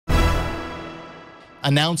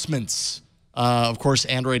announcements. Of course,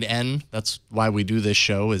 Android N. That's why we do this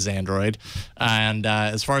show, is Android. And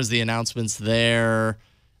as far as the announcements there,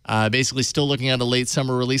 basically still looking at a late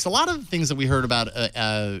summer release. A lot of the things that we heard about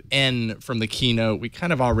N from the keynote, we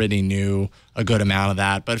kind of already knew a good amount of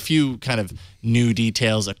that, but a few kind of new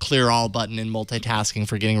details, a clear all button in multitasking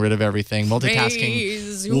for getting rid of everything. Multitasking.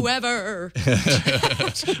 Praise whoever.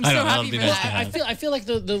 I know, that would be nice to have. I feel like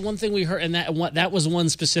the one thing we heard, and that was one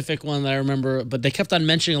specific one that I remember, but they kept on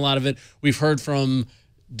mentioning a lot of it. We've heard from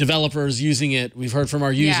developers using it. We've heard from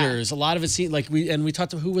our users. A lot of it seemed like we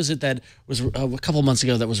talked to, who was it that was a couple of months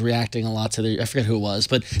ago that was reacting a lot to the, I forget who it was,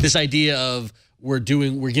 but this idea of we're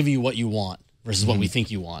giving you what you want versus what we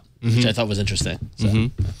think you want, which I thought was interesting.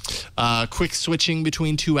 So. Quick switching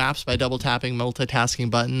between two apps by double tapping multitasking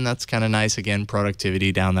button. That's kind of nice. Again,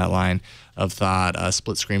 productivity down that line of thought.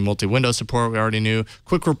 Split screen multi-window support, we already knew.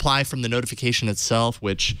 Quick reply from the notification itself,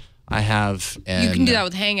 which I have. And you can do that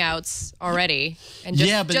with Hangouts already, and just,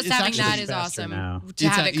 yeah, but just having that is awesome. To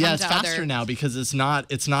have it come it's to faster other... now because it's not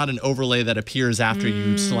an overlay that appears after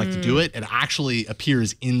you select to do it. It actually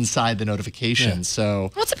appears inside the notification. Yeah.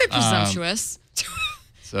 So well, it's a bit presumptuous.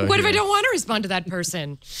 So what if I don't want to respond to that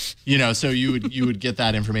person? You know, so you would get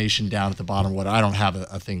that information down at the bottom. What I don't have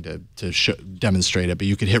a thing to demonstrate it, but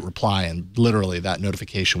you could hit reply and literally that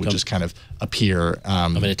notification would just kind of appear.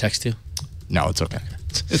 I'm going to text you. No, it's okay.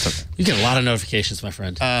 It's okay. You get a lot of notifications, my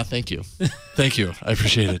friend. Thank you. Thank you. I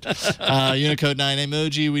appreciate it. Unicode 9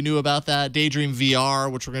 emoji, we knew about that. Daydream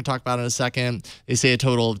VR, which we're going to talk about in a second. They say a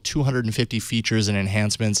total of 250 features and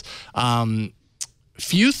enhancements.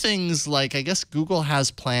 Few things like, I guess Google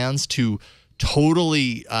has plans to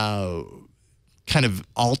totally kind of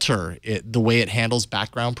alter the way it handles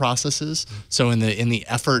background processes. So in the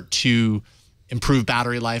effort to improve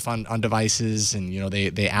battery life on devices, and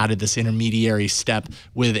they added this intermediary step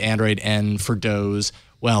with Android N for DOS.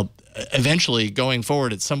 Well, eventually, going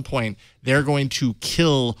forward, at some point, they're going to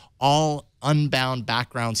kill all unbound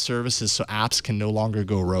background services, so apps can no longer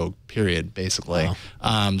go rogue. Period. Basically,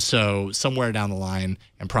 wow. So somewhere down the line,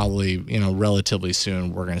 and probably relatively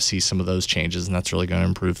soon, we're going to see some of those changes, and that's really going to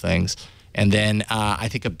improve things. And then I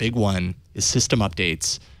think a big one is system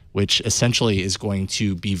updates, which essentially is going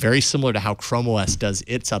to be very similar to how Chrome OS does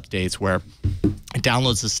its updates, where it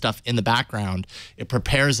downloads the stuff in the background, it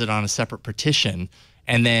prepares it on a separate partition,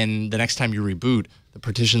 and then the next time you reboot, the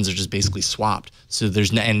partitions are just basically swapped. So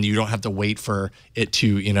and you don't have to wait for it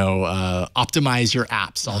to, optimize your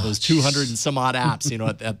apps, all those 200 and some odd apps,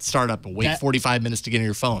 at startup, and wait 45 minutes to get on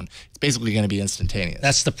your phone. It's basically going to be instantaneous.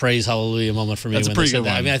 That's the praise hallelujah moment for me. That's when a pretty they said good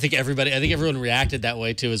that. one. I mean, I think everyone reacted that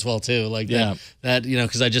way too, as well too. Like that,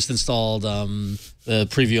 because I just installed the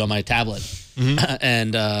preview on my tablet,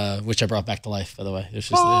 and which I brought back to life, by the way. It was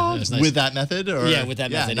just, it was nice. With that method, or with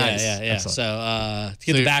that method, nice. yeah. So to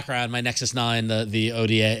get the background, my Nexus 9, the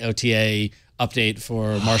OTA update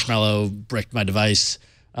for Marshmallow bricked my device.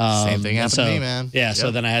 Same thing happened to me, man. Yeah, Yep.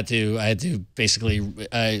 so then I had to basically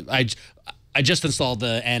I just installed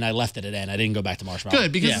the N. I left it at N. I didn't go back to Marshmallow.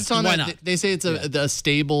 Good, because it's on. Why not? They say it's a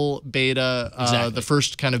stable beta, Exactly. the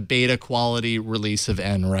first kind of beta quality release of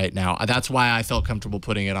N right now. That's why I felt comfortable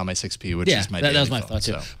putting it on my 6P, which is my that was my phone, thought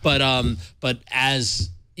too. So. But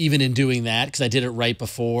as even in doing that, because I did it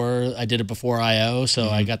before I/O, so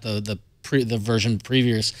I got the version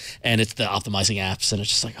previous, and it's the optimizing apps, and it's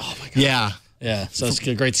just like, oh my god. Yeah. So it's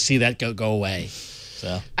great to see that go away.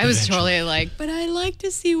 So I was totally like, but I like to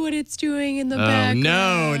see what it's doing in the background.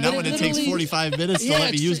 No, not when it takes 45 minutes to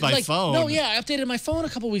let me use my phone. No, I updated my phone a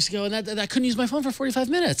couple weeks ago, and I couldn't use my phone for 45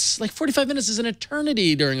 minutes. Like 45 minutes is an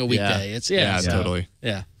eternity during a weekday. Totally.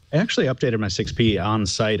 Yeah. I actually updated my 6P on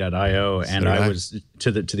site at I/O, and I was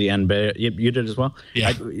to the end beta. You did as well.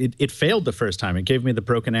 Yeah. It failed the first time. It gave me the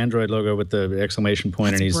broken Android logo with the exclamation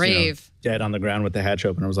point, and he's brave. Dead on the ground with the hatch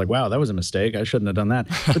open. I was like, wow, that was a mistake. I shouldn't have done that.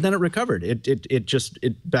 But then it recovered.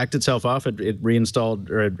 It backed itself off. It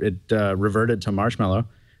reinstalled, or it reverted to Marshmallow,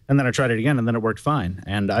 and then I tried it again, and then it worked fine.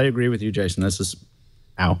 And I agree with you, Jason. This is,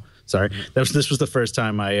 sorry. This was the first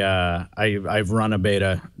time I've run a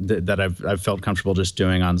beta that I've felt comfortable just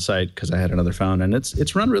doing on site, because I had another phone, and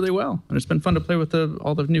it's run really well, and it's been fun to play with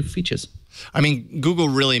all the new features. I mean, Google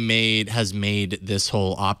really has made this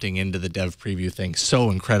whole opting into the dev preview thing so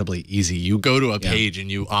incredibly easy. You go to a page and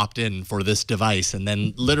you opt in for this device, and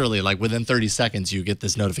then literally, like, within 30 seconds, you get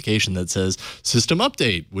this notification that says, system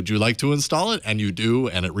update, would you like to install it? And you do,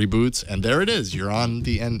 and it reboots, and there it is. You're on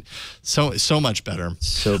the end. So much better.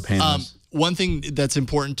 So painless. one thing that's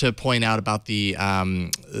important to point out about the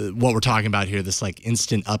what we're talking about here, this like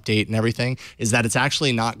instant update and everything, is that it's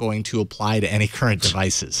actually not going to apply to any current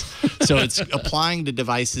devices. So it's applying to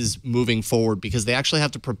devices moving forward because they actually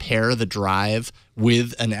have to prepare the drive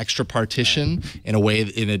with an extra partition in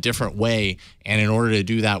a different way. And in order to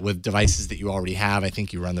do that with devices that you already have, I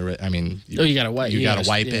think you run the. I mean, you got to wipe. You got to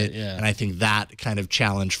wipe it. Yeah. And I think that kind of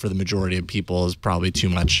challenge for the majority of people is probably too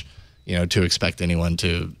much. To expect anyone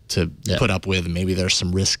to put up with. Maybe there's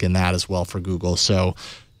some risk in that as well for Google. So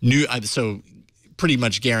pretty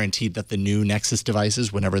much guaranteed that the new Nexus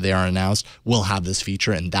devices, whenever they are announced, will have this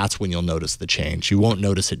feature, and that's when you'll notice the change. You won't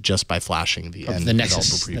notice it just by flashing the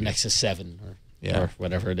Nexus 7 or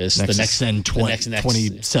whatever it is. Nexus N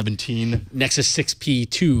 2017. Nexus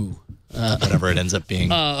 6P2. Whatever it ends up being.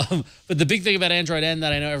 But the big thing about Android N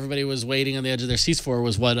that I know everybody was waiting on the edge of their seats for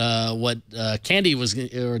was what candy was,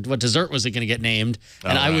 or what dessert was it going to get named.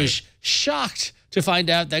 And I was shocked to find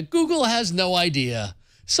out that Google has no idea.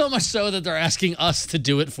 So much so that they're asking us to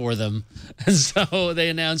do it for them. And so they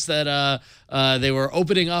announced that they were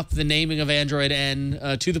opening up the naming of Android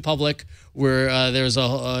N to the public, where there's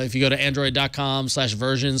if you go to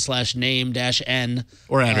android.com/version/name-n.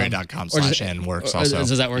 Or android.com/n works also.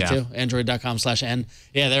 Does that work too? Android.com/n.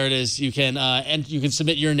 Yeah, there it is. You can and you can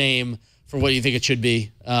submit your name for what you think it should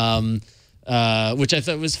be. Which I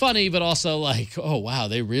thought was funny, but also like, oh, wow,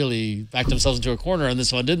 they really backed themselves into a corner on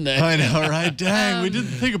this one, didn't they? I know, right? Dang, we didn't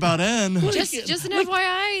think about N. Just an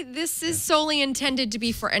FYI, this is solely intended to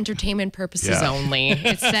be for entertainment purposes only.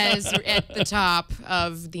 It says at the top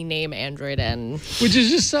of the name Android N. Which is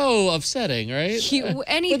just so upsetting, right?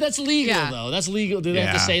 But that's legal, though. That's legal. Do they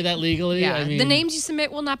have to say that legally? Yeah. I mean, the names you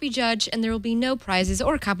submit will not be judged, and there will be no prizes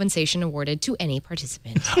or compensation awarded to any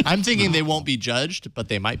participant. I'm thinking they won't be judged, but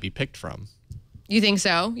they might be picked from. You think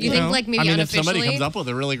so? You think like maybe unofficially? If somebody comes up with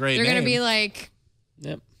a really great name, they're going to be like,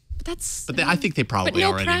 yep. But I think they probably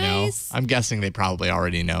already know. I'm guessing they probably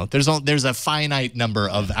already know. There's a finite number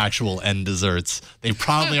of actual N desserts. They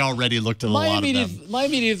probably already looked at a lot of them. My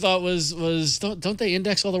immediate thought was don't they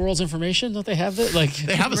index all the world's information? Don't they have it? Like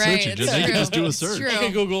they have a search engine. They can just do a search.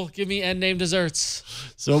 Okay, Google, give me N name desserts.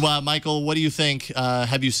 So, Michael, what do you think?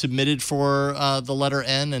 Have you submitted for the letter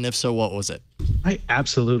N, and if so, what was it? I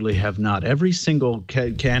absolutely have not. Every single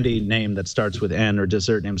candy name that starts with N or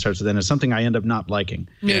dessert name starts with N is something I end up not liking.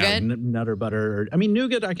 Nougat? Nutter butter.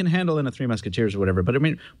 Nougat I can handle in a Three Musketeers or whatever. But I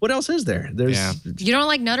mean, what else is there? You don't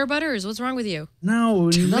like Nutter Butters? What's wrong with you? No,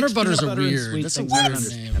 Nutter Butters are weird. That's a weird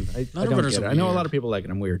name. Nutter Butters are weird. I know a lot of people like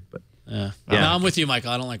it. I'm weird, but no, I'm with you,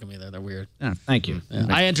 Michael. I don't like them either. They're weird. Thank you.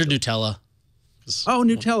 I entered Nutella. Oh,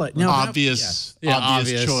 Nutella. No, obvious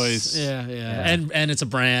choice. Yeah. And it's a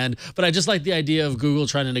brand. But I just like the idea of Google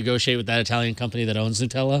trying to negotiate with that Italian company that owns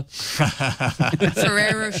Nutella.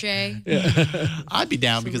 Ferrero Rocher. I'd be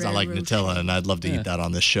down because I like Nutella, and I'd love to eat that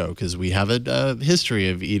on this show because we have a history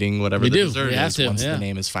of eating whatever the dessert is once the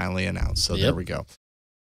name is finally announced. So there we go.